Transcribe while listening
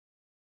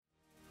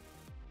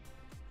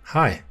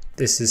Hi,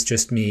 this is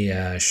just me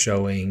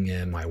showing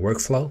my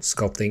workflow,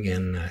 sculpting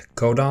in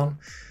Kodon,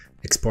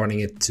 exporting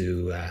it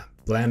to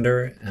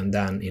Blender and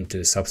then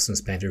into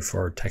Substance Painter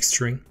for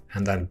texturing,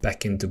 and then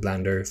back into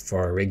Blender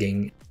for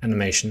rigging,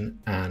 animation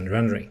and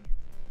rendering.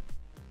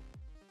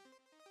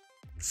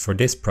 For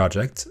this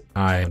project,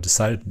 I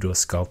decided to do a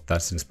sculpt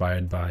that's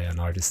inspired by an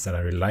artist that I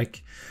really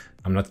like.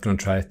 I'm not going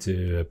to try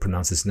to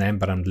pronounce his name,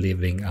 but I'm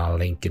leaving a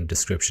link in the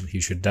description. You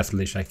should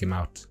definitely check him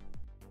out.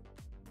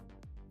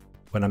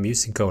 When I'm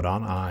using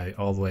Kodon, I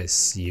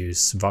always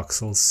use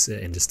voxels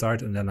in the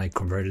start and then I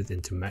convert it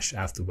into mesh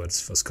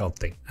afterwards for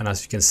sculpting. And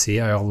as you can see,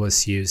 I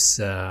always use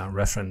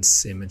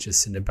reference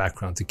images in the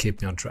background to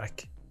keep me on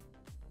track.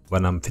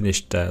 When I'm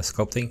finished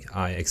sculpting,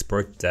 I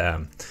export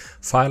the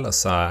file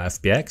as a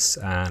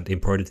FBX and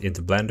import it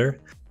into Blender.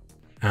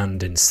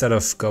 And instead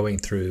of going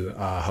through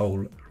a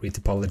whole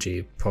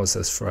retopology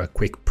process for a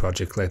quick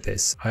project like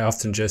this, I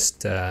often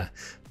just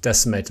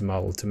decimate the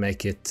model to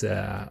make it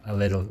a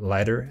little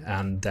lighter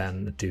and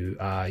then do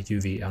a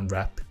UV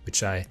unwrap,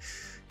 which I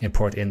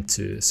import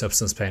into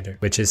Substance Painter,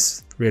 which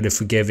is really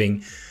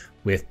forgiving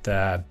with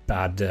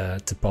bad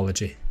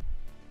topology.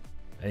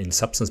 In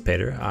Substance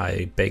Painter,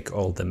 I bake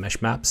all the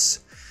mesh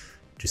maps,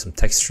 do some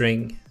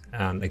texturing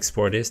and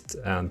export it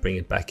and bring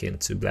it back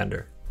into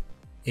Blender.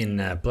 In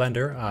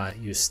Blender, I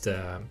used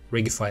the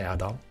Rigify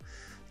add-on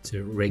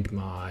to rig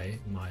my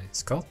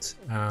sculpt,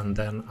 and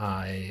then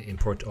I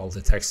import all the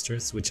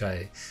textures, which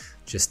I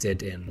just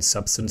did in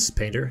Substance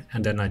Painter,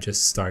 and then I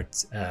just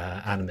start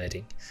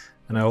animating.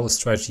 And I always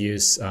try to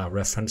use a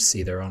reference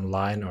either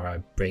online or I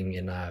bring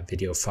in a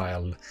video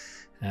file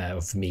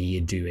of me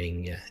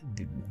doing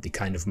the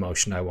kind of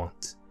motion I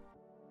want.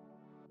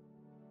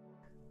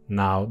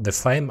 Now the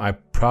flame I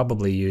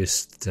probably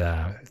used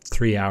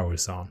 3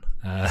 hours on.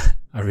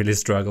 I really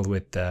struggled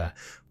with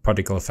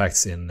particle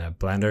effects in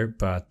Blender,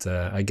 but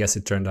I guess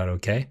it turned out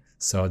okay.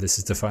 So this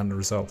is the final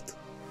result.